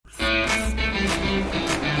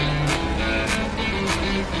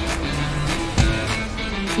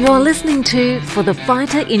You're listening to For the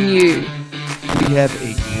Fighter in You. We have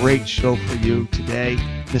a great show for you today,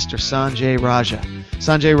 Mr. Sanjay Raja.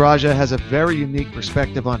 Sanjay Raja has a very unique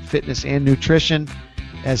perspective on fitness and nutrition,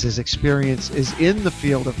 as his experience is in the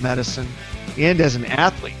field of medicine and as an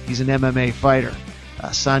athlete. He's an MMA fighter.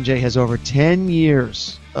 Sanjay has over 10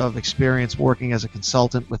 years of experience working as a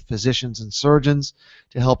consultant with physicians and surgeons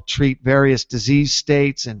to help treat various disease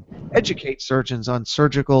states and educate surgeons on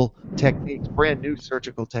surgical techniques, brand new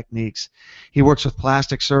surgical techniques. He works with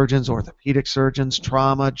plastic surgeons, orthopedic surgeons,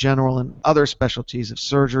 trauma, general, and other specialties of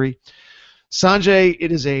surgery. Sanjay,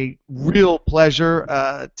 it is a real pleasure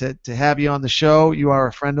to have you on the show. You are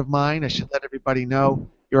a friend of mine. I should let everybody know.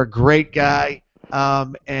 You're a great guy,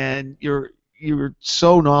 and you're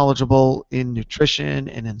so knowledgeable in nutrition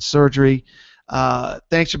and in surgery.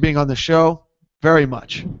 Thanks for being on the show very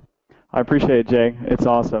much. I appreciate it, Jay. It's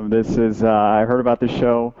awesome. This is I heard about this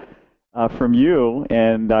show from you,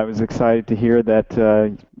 and I was excited to hear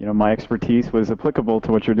that my expertise was applicable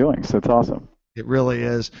to what you're doing. So it's awesome. It really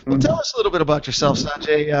is. Well, tell us a little bit about yourself,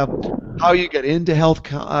 Sanjay. How you got into health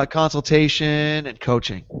consultation and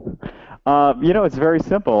coaching. It's very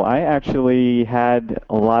simple. I actually had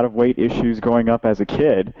a lot of weight issues growing up as a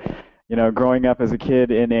kid. Growing up as a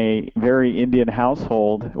kid in a very Indian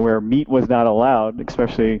household where meat was not allowed,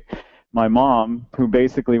 especially my mom, who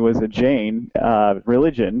basically was a Jain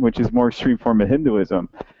religion, which is more extreme form of Hinduism.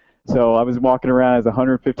 So I was walking around as a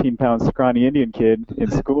 115-pound scrawny Indian kid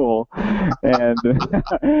in school, and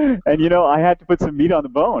I had to put some meat on the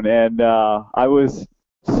bone, and I was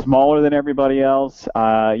smaller than everybody else.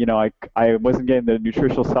 I wasn't getting the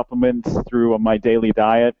nutritional supplements through my daily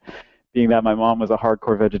diet, being that my mom was a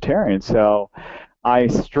hardcore vegetarian. So I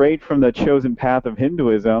strayed from the chosen path of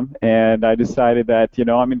Hinduism, and I decided that,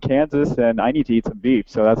 I'm in Kansas and I need to eat some beef,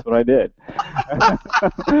 so that's what I did.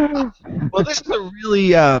 Well, this is a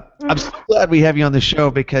really, I'm so glad we have you on the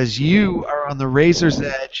show because you are on the razor's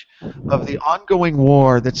edge of the ongoing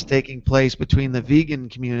war that's taking place between the vegan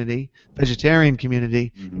community, vegetarian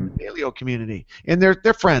community, and the paleo community. And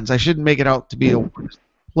they're friends. I shouldn't make it out to be a war. There's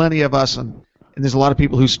plenty of us, and there's a lot of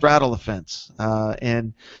people who straddle the fence.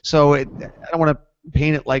 And so I don't want to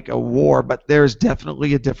paint it like a war, but there's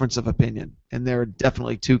definitely a difference of opinion, and there are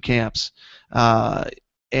definitely two camps. And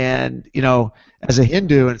as a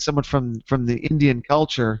Hindu and someone from the Indian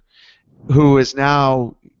culture who is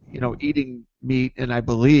now eating meat, and I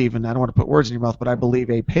believe, and I don't want to put words in your mouth, but I believe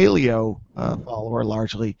a paleo follower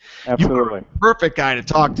largely. Absolutely. You're a perfect guy to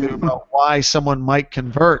talk to about why someone might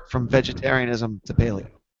convert from vegetarianism to paleo.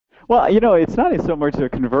 Well, it's not so much a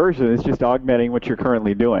conversion, it's just augmenting what you're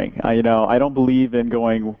currently doing. I don't believe in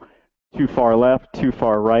going too far left, too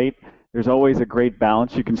far right. There's always a great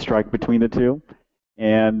balance you can strike between the two.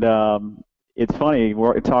 And it's funny,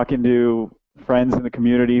 we're talking to friends in the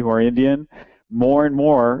community who are Indian. More and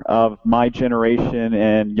more of my generation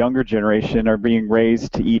and younger generation are being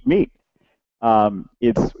raised to eat meat.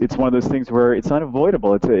 It's one of those things where it's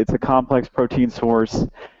unavoidable. It's a complex protein source.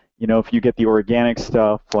 If you get the organic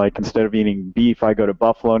stuff, like instead of eating beef, I go to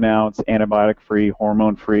buffalo now. It's antibiotic-free,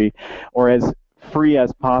 hormone-free, or as free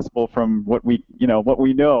as possible from what we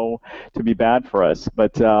know to be bad for us.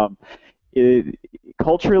 But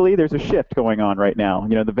culturally, there's a shift going on right now.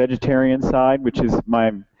 The vegetarian side, which is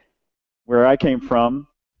where I came from.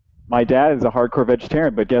 My dad is a hardcore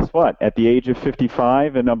vegetarian, but guess what? At the age of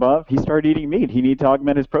 55 and above, he started eating meat. He needed to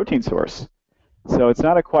augment his protein source. So it's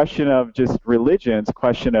not a question of just religion, it's a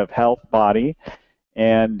question of health, body,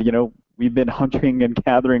 and, we've been hunting and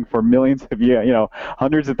gathering for millions of years,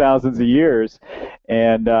 hundreds of thousands of years,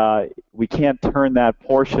 and we can't turn that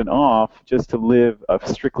portion off just to live a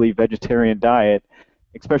strictly vegetarian diet,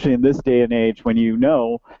 especially in this day and age when you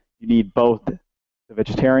need both the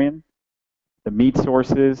vegetarian, the meat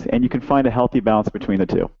sources, and you can find a healthy balance between the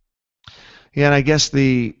two. Yeah, and I guess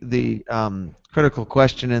the critical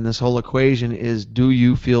question in this whole equation is, do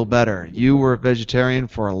you feel better? You were a vegetarian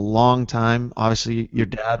for a long time. Obviously, your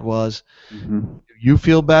dad was. Mm-hmm. Do you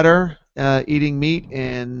feel better eating meat,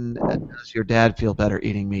 and does your dad feel better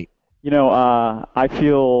eating meat? I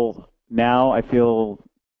feel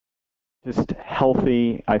just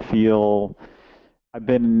healthy.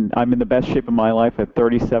 I'm in the best shape of my life at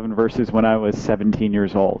 37 versus when I was 17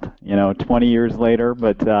 years old. 20 years later,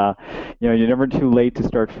 but you're never too late to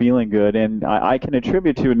start feeling good. And I can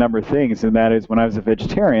attribute to a number of things, and that is when I was a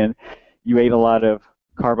vegetarian, you ate a lot of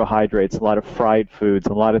carbohydrates, a lot of fried foods,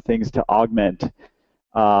 a lot of things to augment,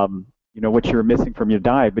 what you were missing from your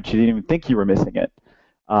diet, but you didn't even think you were missing it.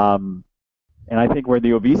 And I think where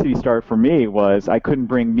the obesity started for me was I couldn't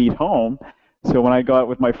bring meat home. So when I go out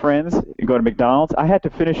with my friends and go to McDonald's, I had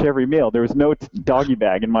to finish every meal. There was no doggy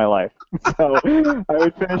bag in my life. So I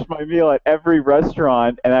would finish my meal at every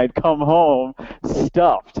restaurant, and I'd come home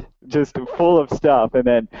stuffed, just full of stuff. And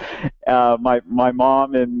then my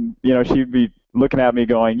mom, and she'd be looking at me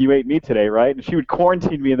going, "You ate meat today, right?" And she would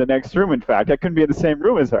quarantine me in the next room. In fact, I couldn't be in the same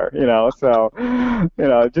room as her. So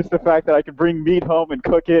just the fact that I could bring meat home and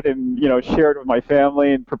cook it, and share it with my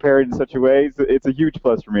family and prepare it in such a way, it's a huge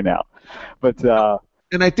plus for me now. But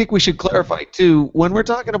and I think we should clarify too, when we're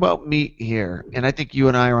talking about meat here, and I think you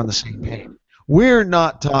and I are on the same page. We're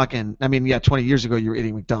not talking, I mean, yeah, 20 years ago you were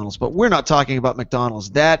eating McDonald's, but we're not talking about McDonald's.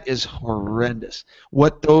 That is horrendous.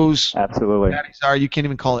 What those absolutely patties are, you can't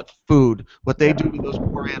even call it food. What they do to those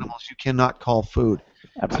poor animals, you cannot call food.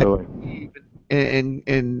 Absolutely.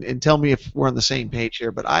 And tell me if we're on the same page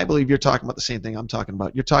here, but I believe you're talking about the same thing I'm talking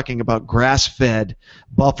about. You're talking about grass-fed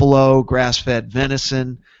buffalo, grass-fed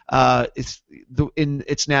venison. It's in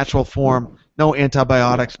its natural form. No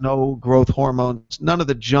antibiotics, no growth hormones, none of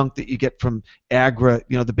the junk that you get from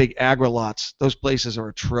the big agri lots. Those places are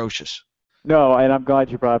atrocious. No, and I'm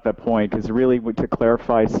glad you brought up that point, because really, to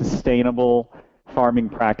clarify, sustainable farming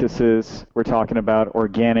practices, we're talking about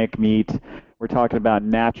organic meat, we're talking about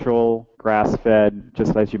natural, grass-fed,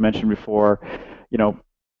 just as you mentioned before.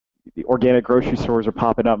 The organic grocery stores are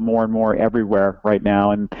popping up more and more everywhere right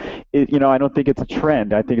now, and I don't think it's a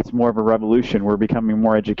trend. I think it's more of a revolution. We're becoming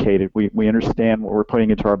more educated. We understand what we're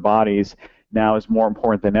putting into our bodies now is more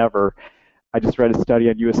important than ever. I just read a study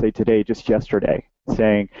on USA Today just yesterday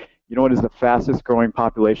saying, what is the fastest growing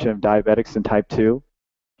population of diabetics in type 2?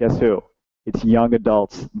 Guess who? It's young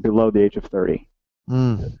adults below the age of 30.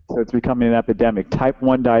 So it's becoming an epidemic. Type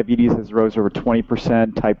 1 diabetes has rose over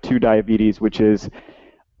 20%. Type 2 diabetes, which is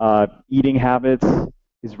eating habits,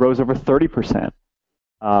 is rose over 30%.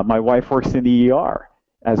 My wife works in the ER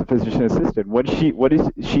as a physician assistant. What is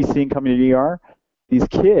she seeing coming to the ER? These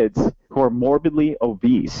kids who are morbidly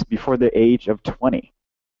obese before the age of 20.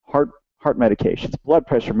 Heart medications, blood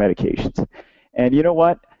pressure medications. And you know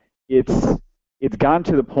what? It's gotten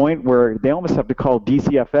to the point where they almost have to call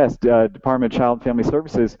DCFS, Department of Child and Family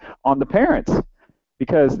Services, on the parents,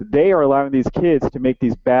 because they are allowing these kids to make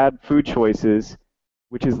these bad food choices,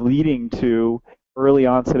 which is leading to early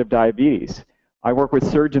onset of diabetes. I work with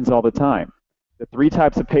surgeons all the time. The 3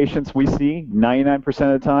 types of patients we see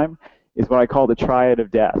 99% of the time is what I call the triad of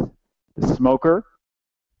death: the smoker,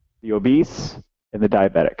 the obese, and the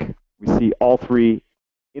diabetic. We see all 3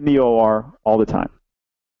 in the OR all the time.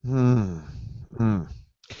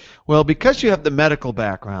 Well, because you have the medical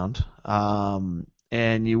background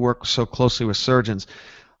and you work so closely with surgeons,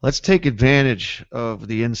 let's take advantage of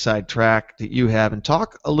the inside track that you have and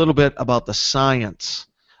talk a little bit about the science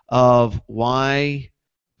of why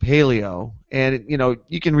paleo, and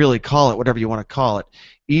you can really call it whatever you want to call it,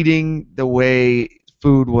 eating the way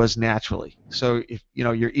food was naturally. So if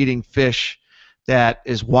you're eating fish that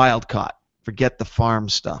is wild caught, forget the farm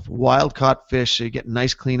stuff. Wild caught fish, so you get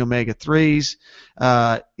nice clean omega-3s.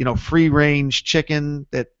 Free range chicken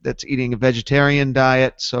that's eating a vegetarian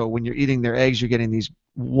diet. So when you're eating their eggs, you're getting these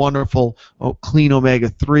wonderful clean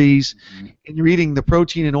omega-3s, and you're eating the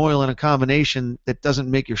protein and oil in a combination that doesn't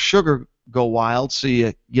make your sugar go wild, so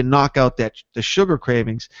you knock out the sugar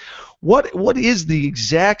cravings. What is the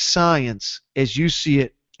exact science as you see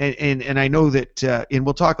it? And I know that, and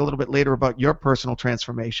we'll talk a little bit later about your personal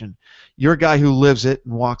transformation. You're a guy who lives it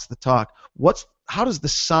and walks the talk. How does the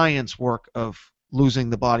science work of losing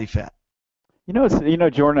the body fat?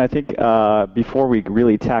 Jordan, I think before we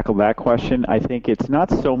really tackle that question, I think it's not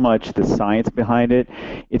so much the science behind it.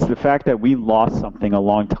 It's the fact that we lost something a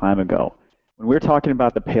long time ago. When we're talking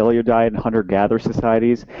about the paleo diet and hunter-gatherer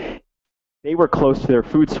societies, they were close to their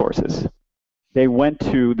food sources. They went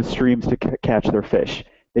to the streams to catch their fish.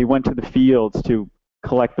 They went to the fields to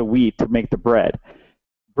collect the wheat to make the bread.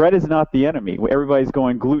 Bread is not the enemy. Everybody's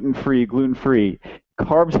going gluten-free, gluten-free.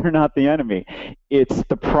 Carbs are not the enemy. It's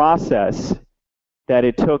the process that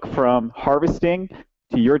it took from harvesting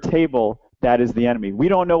to your table that is the enemy. We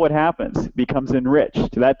don't know what happens. It becomes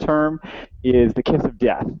enriched. That term is the kiss of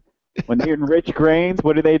death. When they enrich grains,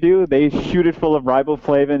 what do? They shoot it full of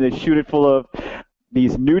riboflavin. They shoot it full of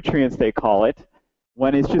these nutrients, they call it,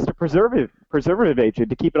 when it's just a preservative agent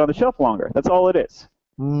to keep it on the shelf longer. That's all it is.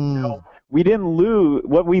 We didn't lose.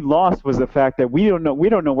 What we lost was the fact that we don't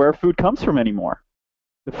know where food comes from anymore.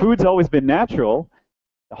 The food's always been natural.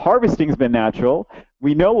 The harvesting's been natural.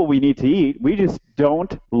 We know what we need to eat. We just don't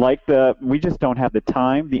have the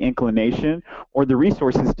time, the inclination, or the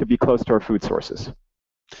resources to be close to our food sources.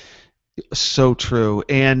 So true.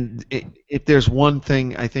 And if there's one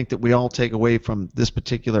thing I think that we all take away from this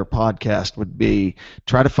particular podcast would be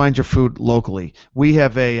try to find your food locally.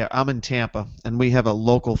 I'm in Tampa, and we have a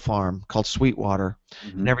local farm called Sweetwater.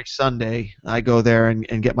 And every Sunday I go there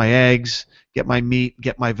and get my eggs, get my meat,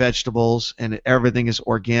 get my vegetables, and everything is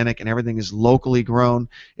organic and everything is locally grown.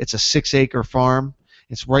 It's a 6-acre farm.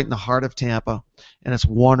 It's right in the heart of Tampa, and it's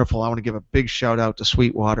wonderful. I want to give a big shout out to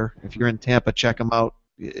Sweetwater. If you're in Tampa, check them out.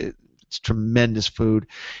 It's tremendous food,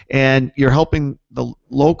 and you're helping the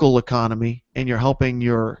local economy, and you're helping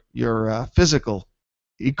your physical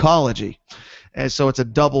ecology, and so it's a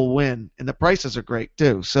double win. And the prices are great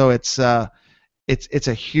too. So it's a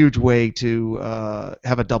huge way to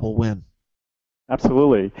have a double win.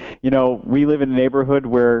 Absolutely. We live in a neighborhood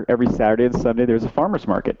where every Saturday and Sunday there's a farmer's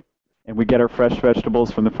market, and we get our fresh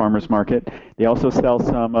vegetables from the farmer's market. They also sell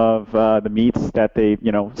some of the meats that they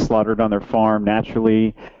slaughtered on their farm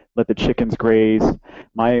naturally. Let the chickens graze.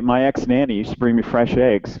 My ex-nanny used to bring me fresh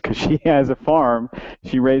eggs because she has a farm.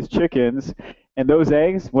 She raised chickens. And those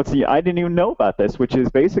eggs, I didn't even know about this, which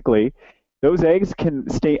is basically those eggs can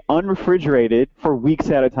stay unrefrigerated for weeks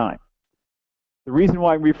at a time. The reason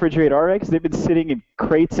why we refrigerate our eggs, they've been sitting in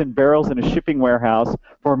crates and barrels in a shipping warehouse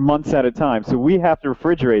for months at a time. So we have to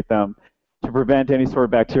refrigerate them to prevent any sort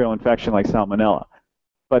of bacterial infection like salmonella.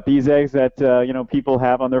 But these eggs that people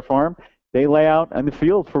have on their farm, they lay out in the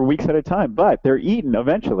field for weeks at a time, but they're eaten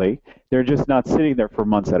eventually. They're just not sitting there for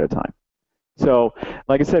months at a time. So,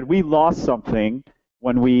 like I said, we lost something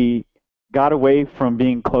when we got away from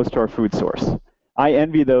being close to our food source. I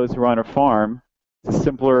envy those who are on a farm. It's a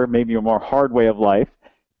simpler, maybe a more hard way of life,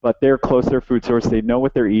 but they're close to their food source. They know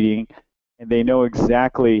what they're eating, and they know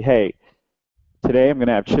exactly, hey, today I'm going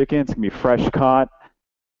to have chicken. It's going to be fresh caught,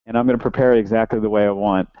 and I'm going to prepare it exactly the way I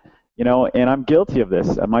want. And I'm guilty of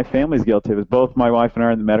this. My family's guilty of this. Both my wife and I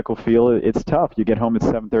are in the medical field. It's tough. You get home at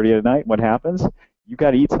 7:30 at night. What happens? You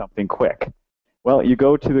got to eat something quick. Well, you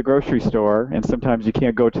go to the grocery store, and sometimes you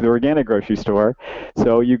can't go to the organic grocery store,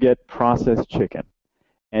 so you get processed chicken.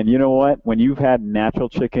 And you know what? When you've had natural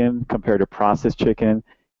chicken compared to processed chicken,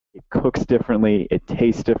 it cooks differently, it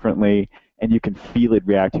tastes differently, and you can feel it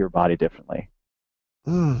react to your body differently.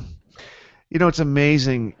 It's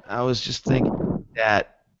amazing. I was just thinking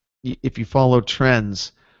that if you follow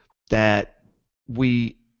trends, that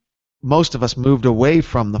most of us moved away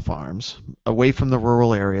from the farms, away from the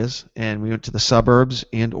rural areas, and we went to the suburbs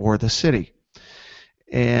and or the city.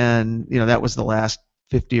 And that was the last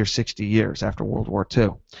 50 or 60 years after World War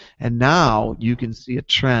II. And now you can see a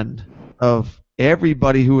trend of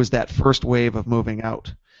everybody who was that first wave of moving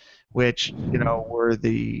out, which were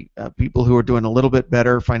the people who are doing a little bit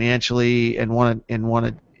better financially and wanted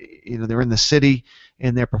they're in the city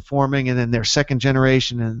and they're performing, and then their second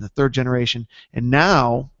generation and the third generation, and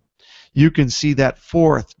now you can see that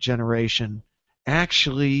fourth generation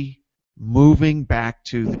actually moving back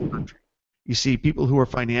to the country. You see people who are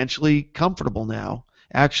financially comfortable now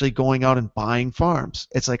actually going out and buying farms.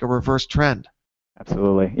 It's like a reverse trend.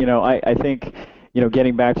 Absolutely. I think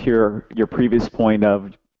getting back to your previous point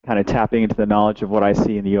of kind of tapping into the knowledge of what I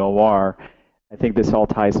see in the OR, I think this all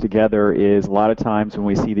ties together. Is a lot of times when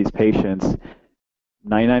we see these patients,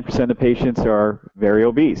 99% of the patients are very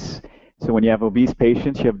obese. So when you have obese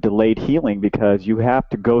patients, you have delayed healing because you have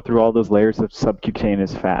to go through all those layers of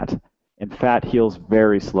subcutaneous fat, and fat heals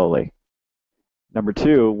very slowly. Number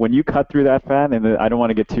two, when you cut through that fat, and I don't want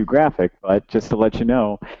to get too graphic, but just to let you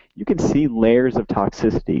know, you can see layers of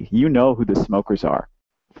toxicity. You know who the smokers are.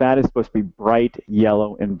 Fat is supposed to be bright,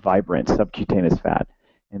 yellow, and vibrant, subcutaneous fat.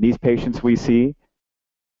 And these patients we see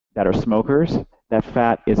that are smokers, that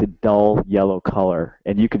fat is a dull yellow color,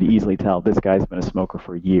 and you could easily tell this guy's been a smoker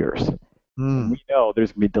for years. We know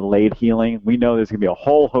there's going to be delayed healing. We know there's going to be a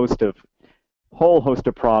whole host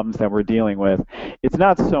of problems that we're dealing with. It's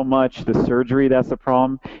not so much the surgery that's the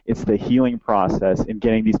problem, it's the healing process in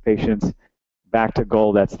getting these patients back to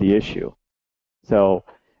goal that's the issue. So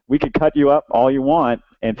we could cut you up all you want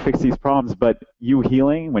and fix these problems, but you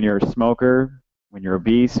healing when you're a smoker, when you're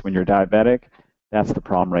obese, when you're diabetic, that's the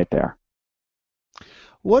problem right there.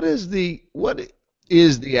 What is the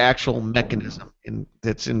actual mechanism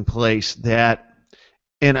that's in place that,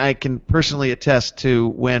 and I can personally attest to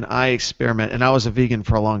when I experiment, and I was a vegan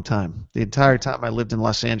for a long time. The entire time I lived in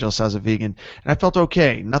Los Angeles, I was a vegan, and I felt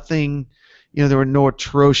okay. Nothing, there were no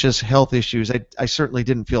atrocious health issues. I certainly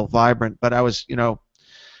didn't feel vibrant, but I was,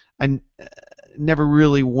 I never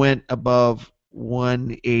really went above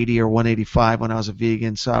 180 or 185 when I was a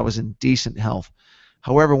vegan, so I was in decent health.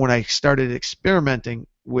 However, when I started experimenting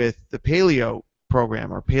with the paleo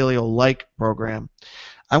program or paleo-like program,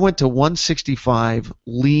 I went to 165,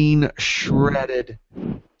 lean, shredded,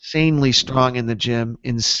 insanely strong in the gym,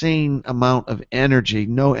 insane amount of energy,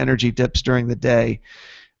 no energy dips during the day.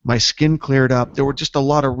 My skin cleared up. There were just a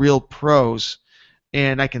lot of real pros,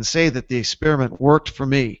 and I can say that the experiment worked for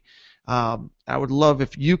me. I would love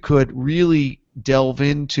if you could really delve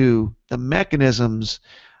into the mechanisms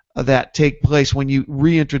that take place when you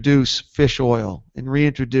reintroduce fish oil and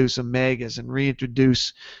reintroduce omegas and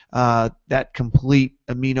reintroduce that complete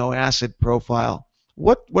amino acid profile.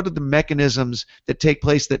 What are the mechanisms that take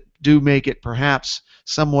place that do make it perhaps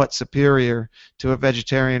somewhat superior to a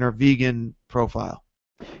vegetarian or vegan profile?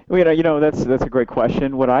 Well, that's a great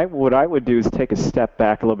question. What I would do is take a step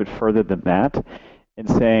back a little bit further than that, and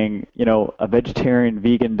saying, a vegetarian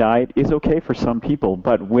vegan diet is okay for some people,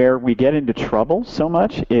 but where we get into trouble so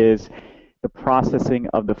much is the processing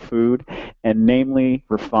of the food, and namely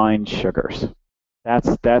refined sugars.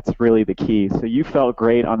 That's really the key. So you felt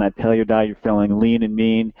great on that paleo diet. You're feeling lean and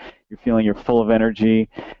mean. You're feeling you're full of energy.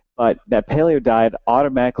 But that paleo diet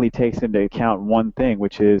automatically takes into account one thing,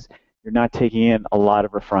 which is you're not taking in a lot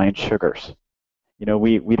of refined sugars.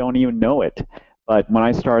 We don't even know it. But when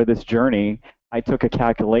I started this journey, I took a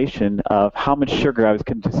calculation of how much sugar I was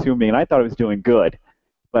consuming, and I thought I was doing good,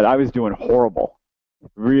 but I was doing horrible,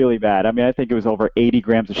 really bad. I mean, I think it was over 80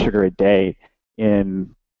 grams of sugar a day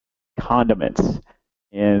in condiments,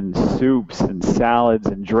 in soups and salads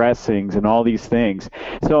and dressings and all these things.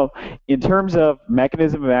 So in terms of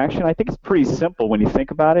mechanism of action, I think it's pretty simple when you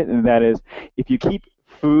think about it, and that is if you keep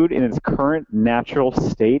food in its current natural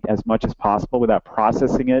state as much as possible without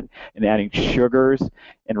processing it and adding sugars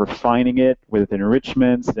and refining it with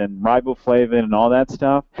enrichments and riboflavin and all that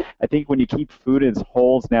stuff, I think when you keep food in its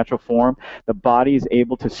whole, its natural form, the body is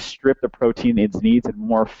able to strip the protein it needs in a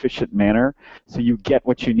more efficient manner, so you get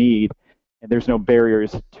what you need, and there's no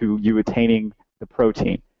barriers to you attaining the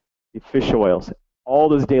protein, the fish oils, all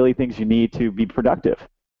those daily things you need to be productive.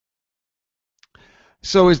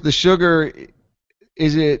 So is the sugar...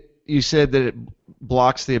 you said that it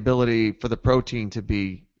blocks the ability for the protein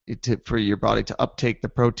for your body to uptake the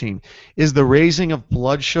protein. Is the raising of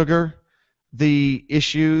blood sugar the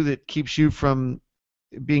issue that keeps you from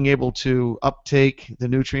being able to uptake the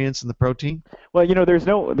nutrients and the protein? Well, there's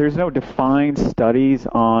no defined studies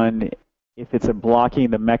on if it's blocking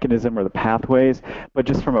the mechanism or the pathways, but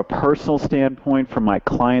just from a personal standpoint, from my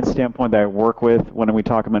client standpoint that I work with when we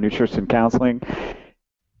talk about nutrition counseling,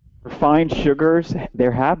 refined sugars,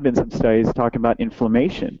 there have been some studies talking about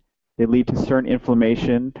inflammation. They lead to certain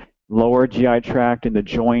inflammation, lower GI tract in the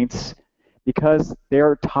joints, because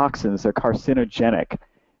they're toxins, they're carcinogenic.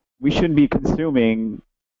 We shouldn't be consuming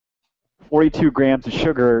 42 grams of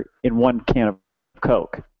sugar in one can of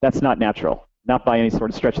Coke. That's not natural, not by any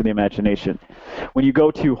sort of stretch of the imagination. When you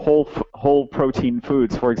go to whole protein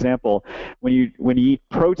foods, for example, when you eat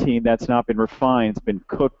protein that's not been refined, it's been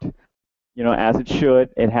cooked as it should,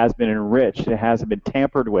 it has been enriched, it hasn't been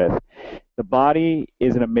tampered with. The body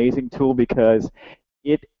is an amazing tool because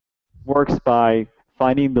it works by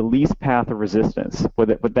finding the least path of resistance.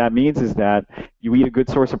 What that means is that you eat a good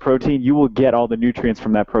source of protein, you will get all the nutrients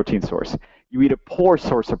from that protein source. You eat a poor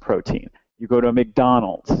source of protein, you go to a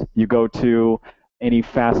McDonald's, you go to any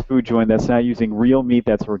fast food joint that's not using real meat,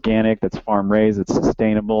 that's organic, that's farm raised, that's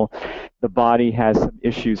sustainable, the body has some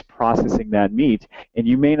issues processing that meat, and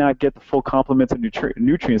you may not get the full complements of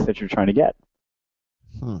nutrients that you're trying to get.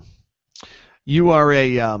 You are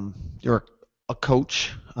you're a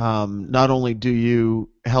coach. Not only do you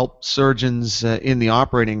help surgeons in the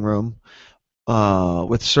operating room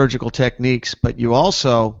with surgical techniques, but you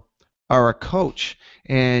also are a coach,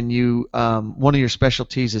 and you one of your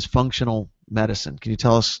specialties is functional medicine. Can you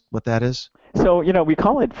tell us what that is? So, we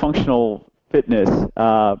call it functional fitness.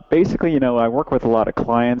 Basically, I work with a lot of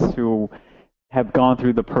clients who have gone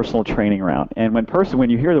through the personal training route. And when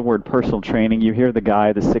you hear the word personal training, you hear the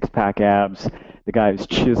guy, the six-pack abs, the guy who's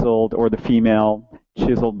chiseled, or the female,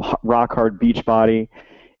 chiseled, rock-hard beach body.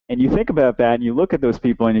 And you think about that, and you look at those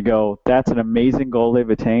people, and you go, that's an amazing goal they've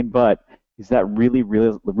attained, but is that really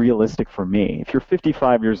realistic for me? If you're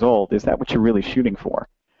 55 years old, is that what you're really shooting for?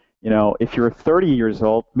 If you're 30 years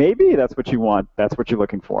old, maybe that's what you want, that's what you're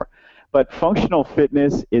looking for. But functional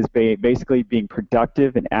fitness is basically being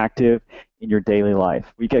productive and active in your daily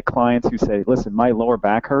life. We get clients who say, listen, my lower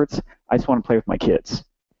back hurts, I just want to play with my kids.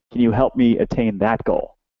 Can you help me attain that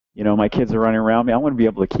goal? My kids are running around me, I want to be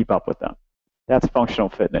able to keep up with them. That's functional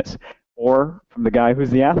fitness. Or from the guy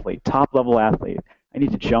who's the athlete, top-level athlete, I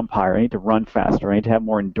need to jump higher, I need to run faster, I need to have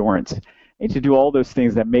more endurance. I need to do all those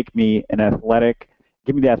things that make me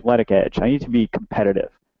give me the athletic edge. I need to be competitive.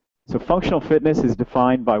 So functional fitness is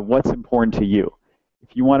defined by what's important to you. If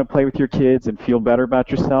If you want to play with your kids and feel better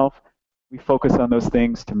about yourself, we focus on those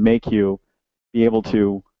things to make you be able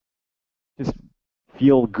to just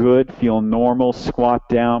feel good, feel normal, squat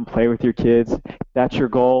down, play with your kids. If that's your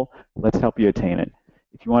goal, let's help you attain it.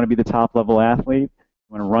 If you want to be the top level athlete, you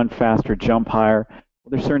want to run faster, jump higher, well,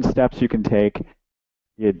 there's certain steps you can take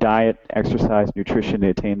via diet, exercise, nutrition to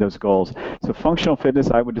attain those goals. So functional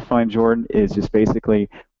fitness, I would define, Jordan, is just basically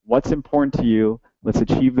what's important to you. Let's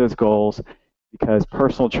achieve those goals, because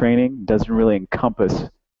personal training doesn't really encompass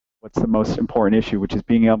what's the most important issue, which is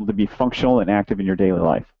being able to be functional and active in your daily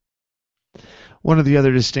life. One of the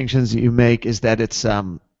other distinctions that you make is that it's,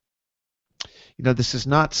 this is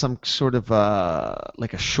not some sort of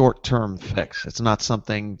like a short-term fix. It's not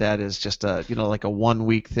something that is just like a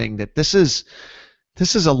one-week thing. That this is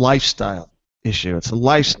a lifestyle issue. It's a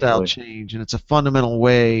lifestyle change, and it's a fundamental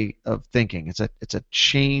way of thinking. It's a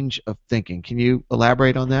change of thinking. Can you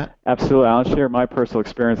elaborate on that? Absolutely. I'll share my personal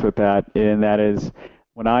experience with that, and that is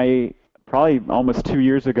when I probably almost 2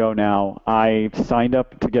 years ago now, I signed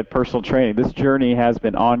up to get personal training. This journey has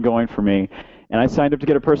been ongoing for me, and I signed up to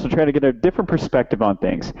get a personal trainer to get a different perspective on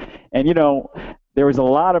things. And, there was a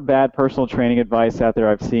lot of bad personal training advice out there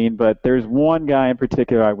I've seen, but there's one guy in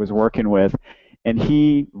particular I was working with, and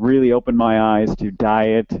he really opened my eyes to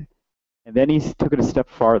diet, and then he took it a step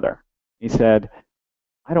farther. He said,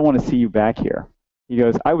 I don't want to see you back here. He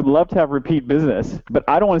goes, I would love to have repeat business, but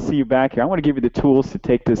I don't want to see you back here. I want to give you the tools to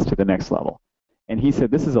take this to the next level. And he said,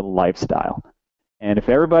 this is a lifestyle. And if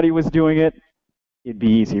everybody was doing it, it'd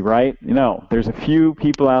be easy, right? There's a few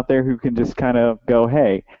people out there who can just kind of go,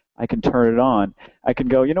 hey, I can turn it on. I can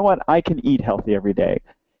go, you know what? I can eat healthy every day.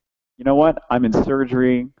 You know what? I'm in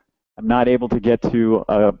surgery. I'm not able to get to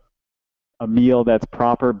a meal that's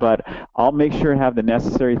proper, but I'll make sure to have the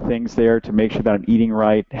necessary things there to make sure that I'm eating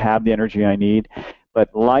right, have the energy I need.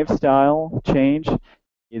 But lifestyle change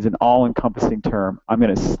is an all-encompassing term. I'm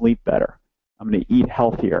going to sleep better. I'm going to eat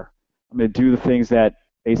healthier. I'm going to do the things that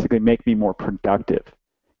basically make me more productive.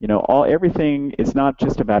 Everything is not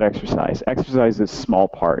just about exercise. Exercise is a small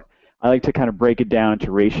part. I like to kind of break it down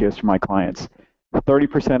into ratios for my clients.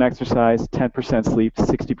 30% exercise, 10% sleep,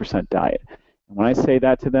 60% diet. And when I say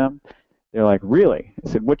that to them, they're like, really? I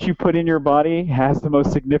said, what you put in your body has the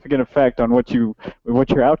most significant effect on what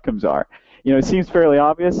your outcomes are. It seems fairly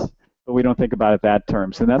obvious, but we don't think about it that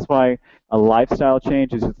terms. And that's why a lifestyle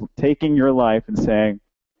change is taking your life and saying,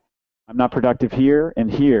 I'm not productive here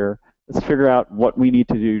and here. Let's figure out what we need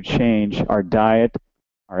to do to change our diet,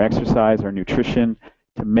 our exercise, our nutrition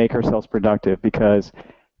to make ourselves productive. Because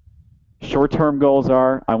short-term goals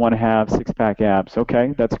are, I want to have six-pack abs.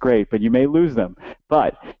 Okay, that's great, but you may lose them.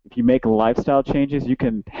 But if you make lifestyle changes, you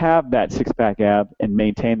can have that six-pack ab and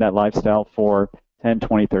maintain that lifestyle for 10,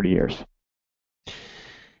 20, 30 years.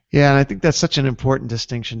 Yeah, and I think that's such an important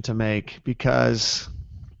distinction to make, because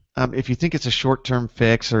if you think it's a short-term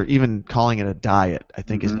fix, or even calling it a diet, I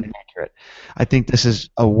think is inaccurate. I think this is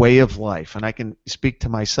a way of life, and I can speak to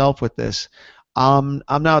myself with this. I'm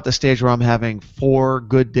now at the stage where I'm having 4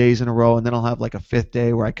 good days in a row, and then I'll have like a 5th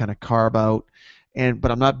day where I kind of carb out,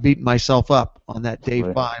 but I'm not beating myself up on that day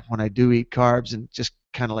 5 when I do eat carbs, and just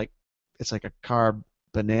kind of like it's like a carb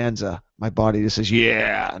bonanza. My body just says,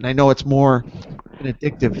 yeah, and I know it's more an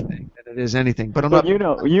addictive thing than it is anything. But I'm not. You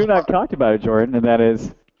and I've talked about it, Jordan, and that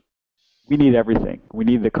is, we need everything. We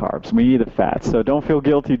need the carbs. We need the fats. So don't feel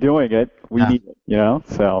guilty doing it. We need it.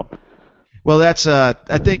 So. Well, that's I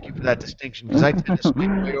thank you for that distinction, because I tend to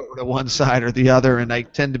swing way over to one side or the other, and I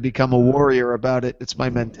tend to become a warrior about it. It's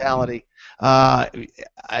my mentality.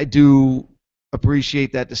 I do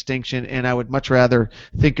appreciate that distinction, and I would much rather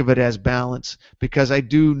think of it as balance, because I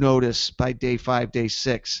do notice by day 5, day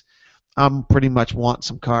 6, I'm pretty much wanting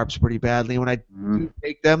some carbs pretty badly. And when I do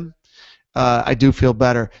take them, I do feel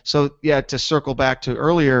better. So, yeah, to circle back to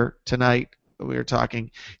earlier tonight, we were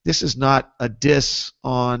talking, this is not a diss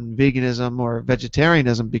on veganism or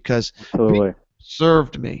vegetarianism, because it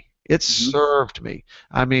served me. It served me.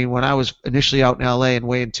 I mean, when I was initially out in LA and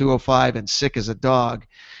weighing 205 and sick as a dog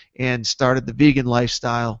and started the vegan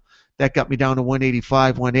lifestyle, that got me down to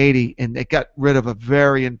 185, 180, and it got rid of a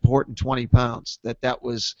very important 20 pounds.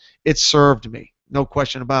 It served me, no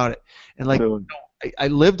question about it. And I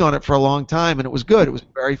lived on it for a long time, and it was good. It was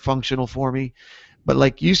very functional for me. But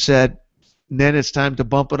like you said, then it's time to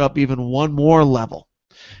bump it up even one more level.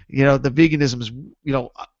 The veganism is,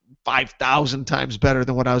 5,000 times better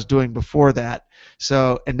than what I was doing before that.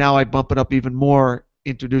 So, and now I bump it up even more,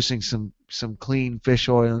 introducing some clean fish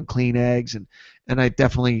oil and clean eggs, and I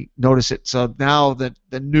definitely notice it. So now that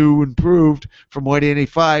the new improved from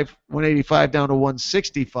 185 down to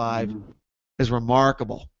 165 is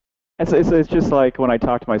remarkable. It's just like when I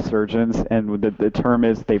talk to my surgeons, and the term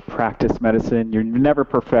is they practice medicine. You're never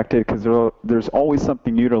perfected because there's always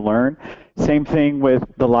something new to learn. Same thing with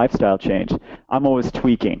the lifestyle change. I'm always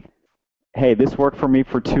tweaking. Hey, this worked for me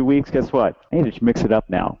for 2 weeks. Guess what? Hey, just mix it up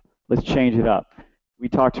now. Let's change it up. We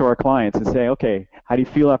talk to our clients and say, okay, how do you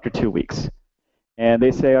feel after 2 weeks? And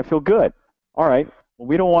they say, I feel good. All right. Well,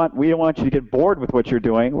 we don't want you to get bored with what you're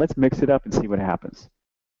doing. Let's mix it up and see what happens.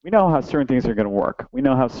 We know how certain things are going to work. We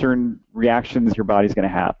know how certain reactions your body's going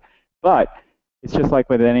to have. But it's just like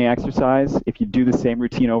with any exercise. If you do the same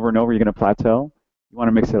routine over and over, you're going to plateau. You want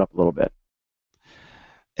to mix it up a little bit.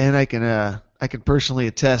 And I can personally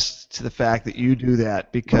attest to the fact that you do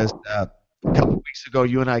that because a couple of weeks ago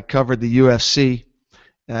you and I covered the UFC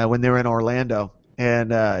when they were in Orlando, and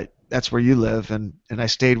that's where you live, and I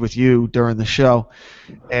stayed with you during the show,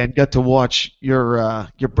 and got to watch your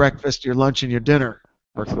breakfast, your lunch, and your dinner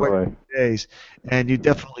for quite a few days, and you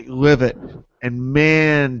definitely live it. And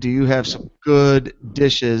man, do you have some good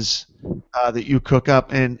dishes that you cook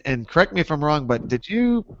up? And correct me if I'm wrong, but did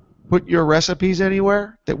you put your recipes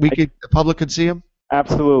anywhere that the public could see them?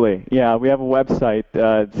 Absolutely. Yeah, we have a website.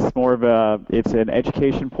 It's an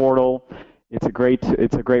education portal. It's a great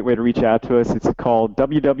way to reach out to us. It's called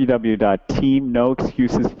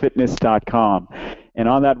www.teamnoexcusesfitness.com. And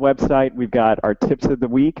on that website, we've got our tips of the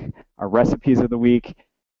week, our recipes of the week,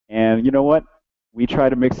 and you know what? We try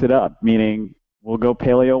to mix it up, meaning we'll go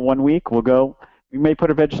paleo one week, we may put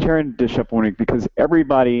a vegetarian dish up one week because every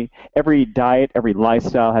diet, every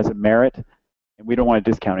lifestyle has a merit, and we don't want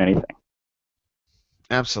to discount anything.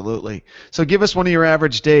 Absolutely. So give us one of your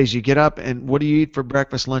average days. You get up, and what do you eat for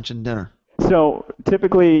breakfast, lunch, and dinner? So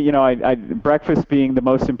typically, breakfast being the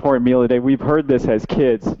most important meal of the day. We've heard this as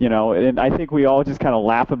kids, and I think we all just kind of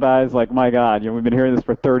laugh about it. It's like, my God, we've been hearing this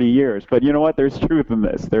for 30 years. But you know what? There's truth in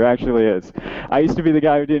this. There actually is. I used to be the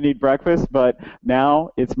guy who didn't eat breakfast, but now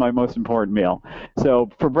it's my most important meal. So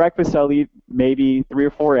for breakfast, I'll eat maybe 3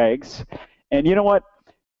 or 4 eggs. And you know what?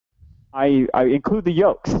 I include the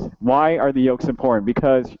yolks. Why are the yolks important?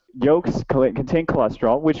 Because yolks contain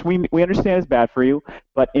cholesterol, which we understand is bad for you,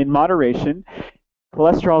 but in moderation.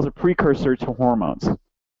 Cholesterol is a precursor to hormones.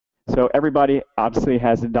 So everybody obviously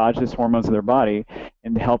has endogenous hormones in their body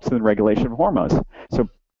and helps in the regulation of hormones. So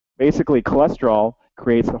basically cholesterol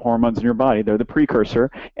creates the hormones in your body. They're the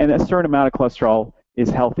precursor, and a certain amount of cholesterol is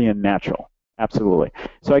healthy and natural. Absolutely.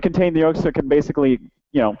 So I contain the yolks so it can basically,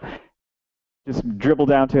 just dribble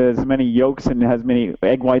down to as many yolks and as many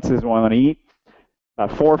egg whites as I want to eat.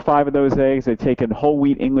 About 4 or 5 of those eggs, I take a whole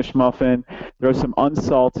wheat English muffin, throw some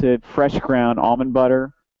unsalted, fresh ground almond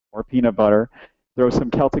butter or peanut butter, throw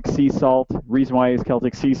some Celtic sea salt. The reason why I use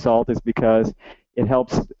Celtic sea salt is because it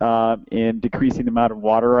helps in decreasing the amount of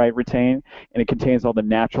water I retain, and it contains all the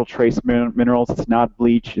natural trace minerals. It's not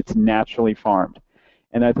bleach, it's naturally farmed.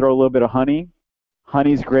 And I throw a little bit of honey.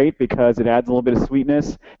 Honey's great because it adds a little bit of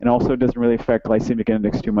sweetness and also doesn't really affect glycemic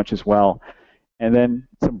index too much as well. And then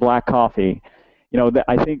some black coffee.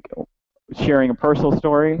 I think sharing a personal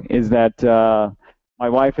story is that my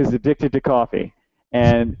wife is addicted to coffee,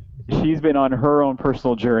 and she's been on her own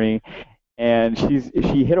personal journey, and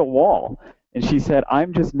she hit a wall, and she said,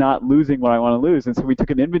 I'm just not losing what I want to lose. And so we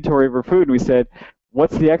took an inventory of her food, and we said,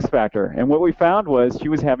 what's the X factor? And what we found was she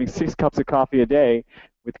was having 6 cups of coffee a day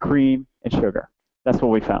with cream and sugar. That's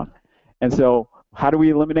what we found. And so how do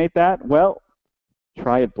we eliminate that? Well,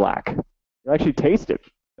 try it black. You'll actually taste it.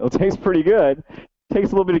 It'll taste pretty good. It takes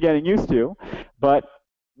a little bit of getting used to. But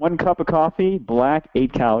 1 cup of coffee, black,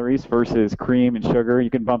 8 calories versus cream and sugar.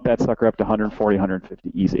 You can bump that sucker up to 140,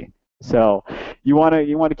 150 easy. So you want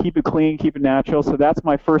to keep it clean, keep it natural. So that's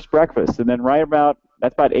my first breakfast. And then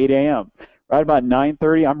that's about 8 a.m. Right about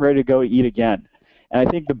 9:30, I'm ready to go eat again. And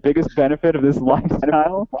I think the biggest benefit of this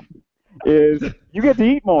lifestyle is you get to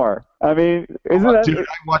eat more. I mean, Dude, I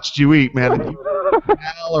watched you eat, man.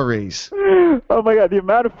 Calories. Oh my God, the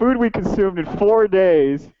amount of food we consumed in 4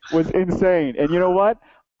 days was insane. And you know what?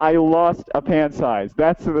 I lost a pant size.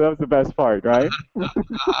 That was the best part, right?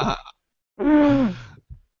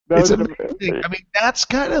 It's amazing. I mean, that's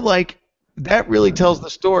kind of like, that really tells the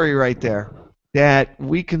story right there, that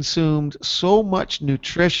we consumed so much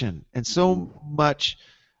nutrition and so much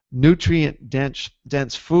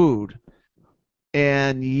nutrient-dense food,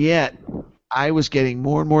 and yet I was getting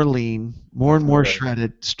more and more lean, more and more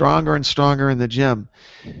shredded, stronger and stronger in the gym.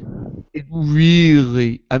 It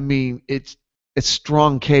really, it's a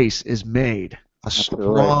strong case is made. A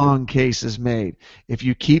strong case is made. If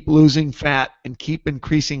you keep losing fat and keep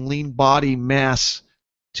increasing lean body mass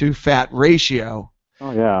to fat ratio,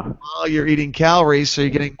 while you're eating calories, so you're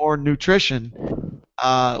getting more nutrition,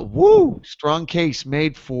 strong case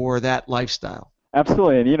made for that lifestyle.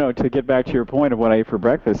 Absolutely. And, to get back to your point of what I eat for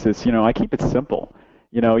breakfast is, I keep it simple.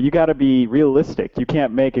 You got to be realistic. You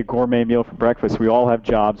can't make a gourmet meal for breakfast. We all have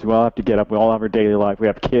jobs. We all have to get up. We all have our daily life. We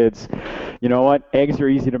have kids. You know what? Eggs are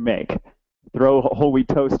easy to make. Throw whole wheat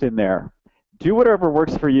toast in there. Do whatever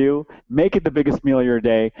works for you. Make it the biggest meal of your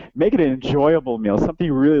day. Make it an enjoyable meal, something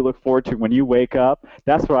you really look forward to when you wake up.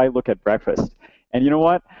 That's what I look at breakfast. And you know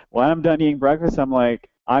what? When I'm done eating breakfast, I'm like,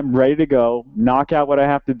 I'm ready to go, knock out what I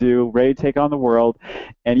have to do, ready to take on the world.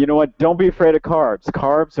 And you know what? Don't be afraid of carbs.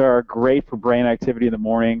 Carbs are great for brain activity in the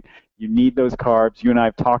morning. You need those carbs. You and I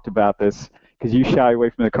have talked about this because you shy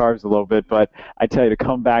away from the carbs a little bit, but I tell you to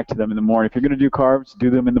come back to them in the morning. If you're going to do carbs,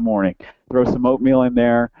 do them in the morning. Throw some oatmeal in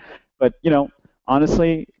there. But,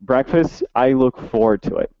 honestly, breakfast, I look forward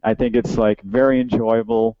to it. I think it's like very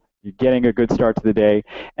enjoyable. You're getting a good start to the day.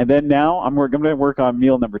 And then now I'm going to work on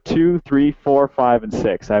meal number 2, 3, 4, 5, and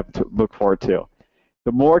 6 I have to look forward to.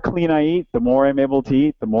 The more clean I eat, the more I'm able to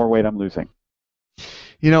eat, the more weight I'm losing.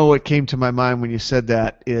 What came to my mind when you said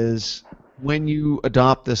that is when you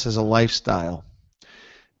adopt this as a lifestyle,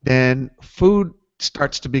 then food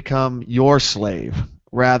starts to become your slave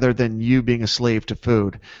rather than you being a slave to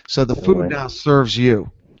food. So the food now serves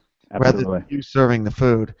you. Absolutely. Rather than you serving the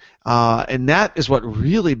food. And that is what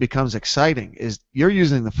really becomes exciting, is you're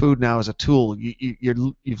using the food now as a tool.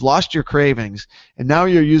 You've lost your cravings, and now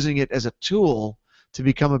you're using it as a tool to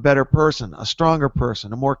become a better person, a stronger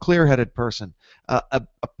person, a more clear-headed person, a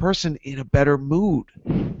person in a better mood.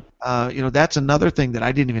 That's another thing that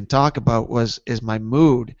I didn't even talk about is my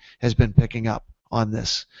mood has been picking up on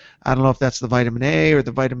this. I don't know if that's the vitamin A or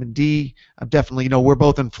the vitamin D. I'm definitely, we're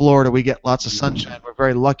both in Florida. We get lots of sunshine. We're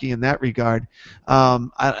very lucky in that regard.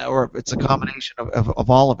 Or it's a combination of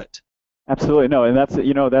all of it. Absolutely. No, and that's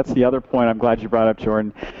the other point I'm glad you brought up,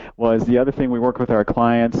 Jordan, was the other thing we work with our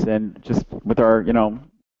clients and just with our,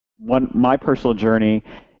 my personal journey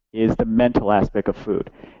is the mental aspect of food.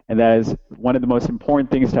 And that is one of the most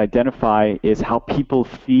important things to identify is how people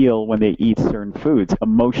feel when they eat certain foods.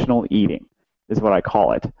 Emotional eating is what I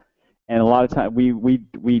call it. And a lot of times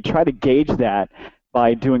we try to gauge that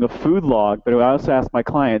by doing a food log, but I also ask my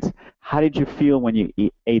clients, how did you feel when you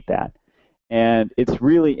ate that? And it's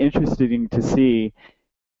really interesting to see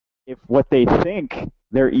if what they think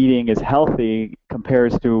they're eating is healthy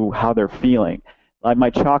compares to how they're feeling. Like my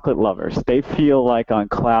chocolate lovers, they feel like on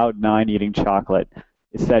cloud 9 eating chocolate.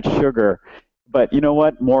 It's that sugar. But you know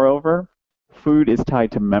what? Moreover, food is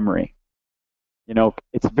tied to memory.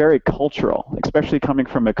 It's very cultural, especially coming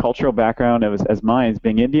from a cultural background as mine, as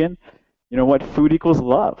being Indian. You know what? Food equals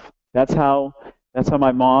love. That's how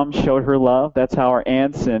my mom showed her love. That's how our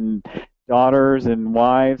aunts and daughters and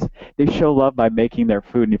wives, they show love by making their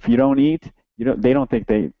food. And if you don't eat, they don't think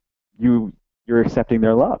you're accepting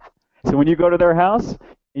their love. So when you go to their house and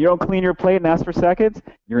you don't clean your plate and ask for seconds,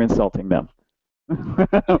 you're insulting them.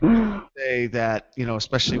 Say that,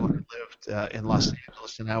 especially when I lived in Los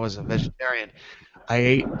Angeles and I was a vegetarian, I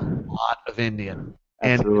ate a lot of Indian.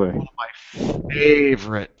 Absolutely. And one of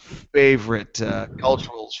my favorite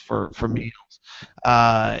culturals for meals.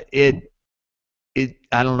 I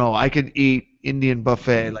don't know, I could eat Indian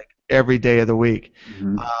buffet like every day of the week.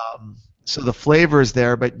 Mm-hmm. So the flavor is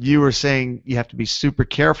there, but you were saying you have to be super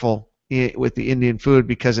careful with the Indian food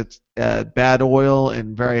because it's bad oil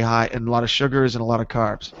and very high and a lot of sugars and a lot of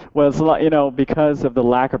carbs. Well, it's a lot, because of the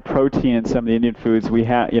lack of protein in some of the Indian foods, we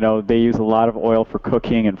have, they use a lot of oil for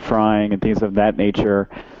cooking and frying and things of that nature.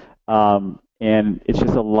 And it's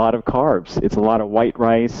just a lot of carbs. It's a lot of white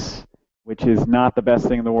rice, which is not the best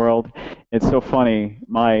thing in the world. It's so funny.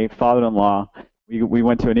 My father-in-law, we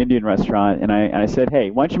went to an Indian restaurant, and I said,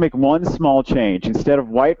 hey, why don't you make one small change? Instead of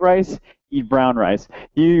white rice, eat brown rice.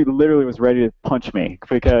 He literally was ready to punch me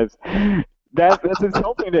because that's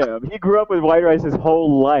insulting to him. He grew up with white rice his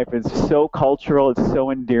whole life. It's so cultural. It's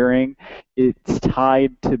so endearing. It's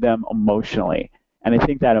tied to them emotionally. And I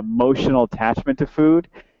think that emotional attachment to food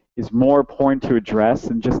is more important to address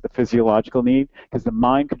than just the physiological need because the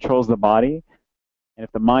mind controls the body. And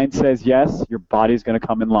if the mind says yes, your body's going to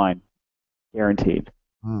come in line. Guaranteed.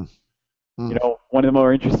 One of the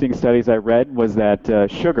more interesting studies I read was that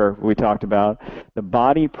sugar, we talked about, the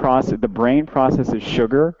brain processes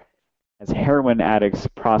sugar as heroin addicts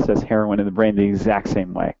process heroin in the brain the exact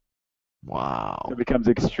same way. Wow. So it becomes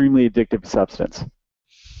an extremely addictive substance.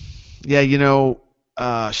 Yeah,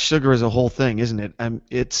 sugar is a whole thing, isn't it?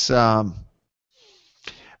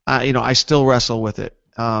 I still wrestle with it.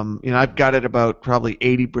 I've got it about probably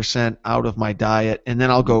 80% out of my diet, and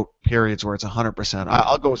then I'll go periods where it's 100%.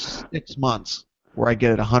 I'll go 6 months where I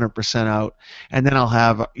get it 100% out, and then I'll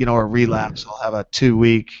have a relapse. I'll have a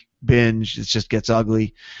 2-week binge. It just gets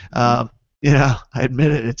ugly. I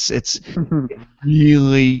admit it. It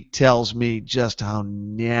really tells me just how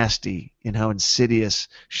nasty and how insidious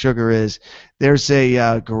sugar is. There's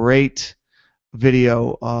a great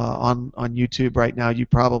video on YouTube right now.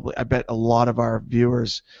 I bet a lot of our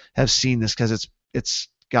viewers have seen this because it's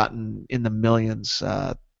gotten in the millions.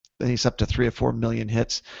 I think it's up to 3 or 4 million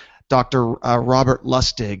hits. Dr. Robert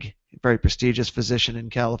Lustig, a very prestigious physician in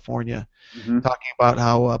California, talking about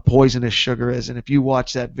how poisonous sugar is. And if you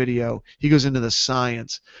watch that video, he goes into the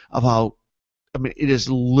science of how, it is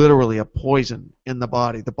literally a poison in the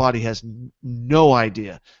body. The body has no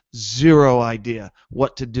idea, zero idea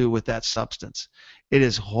what to do with that substance. It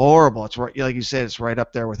is horrible. It's right, like you said, it's right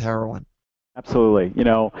up there with heroin. Absolutely.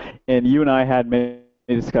 And you and I had many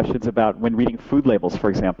discussions about when reading food labels, for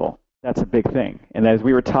example. That's a big thing. And as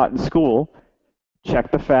we were taught in school,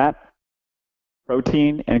 check the fat,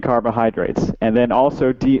 protein, and carbohydrates. And then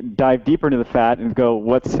also dive deeper into the fat and go,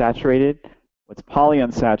 what's saturated, what's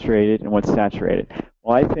polyunsaturated, and what's saturated.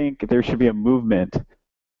 Well, I think there should be a movement,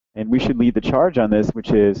 and we should lead the charge on this,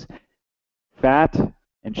 which is fat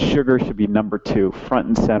and sugar should be number 2, front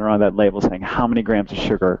and center on that label, saying how many grams of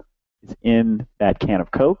sugar is in that can of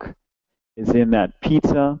Coke, is in that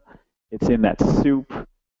pizza, it's in that soup.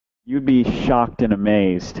 You'd be shocked and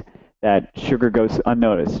amazed that sugar goes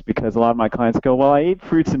unnoticed, because a lot of my clients go, well, I eat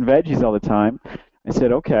fruits and veggies all the time. I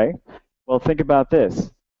said, okay, well, think about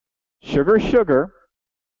this. Sugar,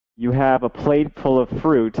 you have a plate full of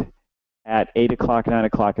fruit at 8 o'clock, 9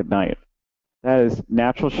 o'clock at night. That is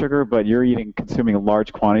natural sugar, but you're consuming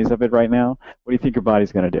large quantities of it right now. What do you think your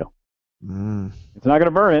body's going to do? It's not going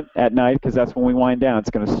to burn it at night, because that's when we wind down.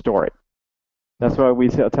 It's going to store it. That's why we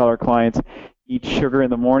tell our clients, eat sugar in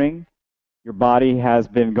the morning. Your body has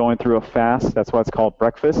been going through a fast. That's why it's called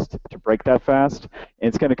breakfast, to break that fast. And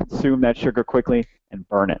it's going to consume that sugar quickly and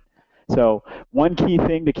burn it. So one key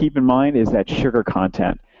thing to keep in mind is that sugar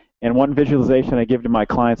content. And one visualization I give to my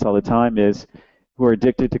clients all the time is, who are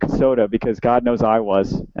addicted to soda, because God knows I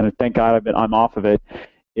was, and thank God I'm off of it,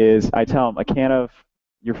 is I tell them a can of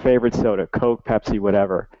your favorite soda, Coke, Pepsi,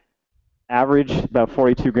 whatever, average about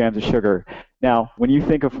 42 grams of sugar. Now, when you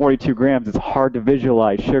think of 42 grams, it's hard to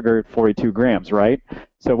visualize sugar at 42 grams, right?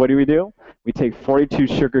 So what do? We take 42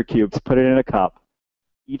 sugar cubes, put it in a cup.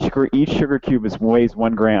 Each sugar cube weighs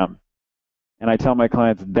 1 gram. And I tell my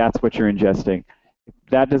clients, that's what you're ingesting. If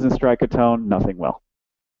that doesn't strike a tone, nothing will.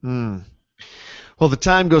 Well, the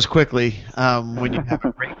time goes quickly when you have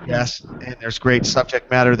a great guest and there's great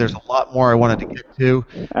subject matter. There's a lot more I wanted to get to.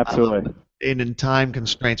 Absolutely. And in time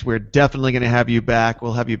constraints, we're definitely going to have you back.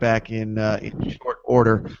 We'll have you back in short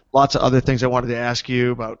order. Lots of other things I wanted to ask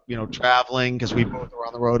you about, traveling, because we both are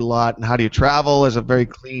on the road a lot. And how do you travel as a very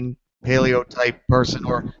clean paleo type person,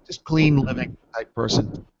 or just clean living type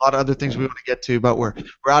person? A lot of other things we want to get to, but we're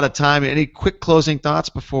out of time. Any quick closing thoughts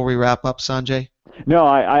before we wrap up, Sanjay? No,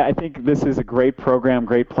 I think this is a great program,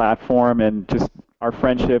 great platform, and just our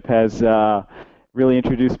friendship has really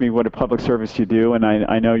introduced me what a public service you do, and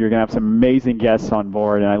I know you're going to have some amazing guests on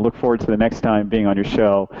board, and I look forward to the next time being on your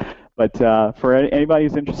show. But for anybody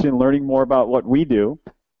who's interested in learning more about what we do,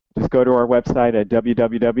 just go to our website at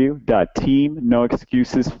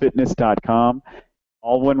www.teamnoexcusesfitness.com,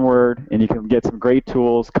 all one word, and you can get some great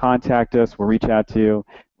tools. Contact us. We'll reach out to you.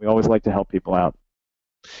 We always like to help people out.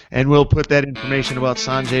 And we'll put that information about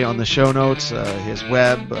Sanjay on the show notes, his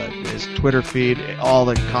web, his Twitter feed, all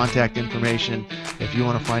the contact information. If you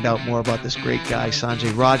want to find out more about this great guy,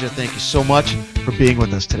 Sanjay Raja, thank you so much for being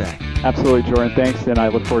with us today. Absolutely, Jordan. Thanks, and I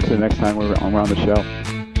look forward to the next time we're on the show.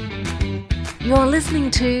 You're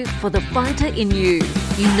listening to For the Fighter in You,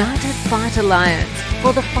 United Fight Alliance,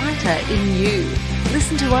 for the fighter in you.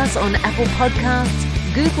 Listen to us on Apple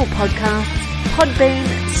Podcasts, Google Podcasts, Podbean,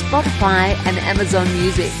 Spotify, and Amazon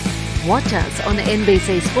Music. Watch us on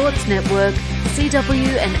NBC Sports Network,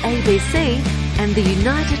 CW and ABC, and the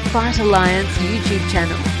United Fight Alliance YouTube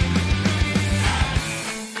channel.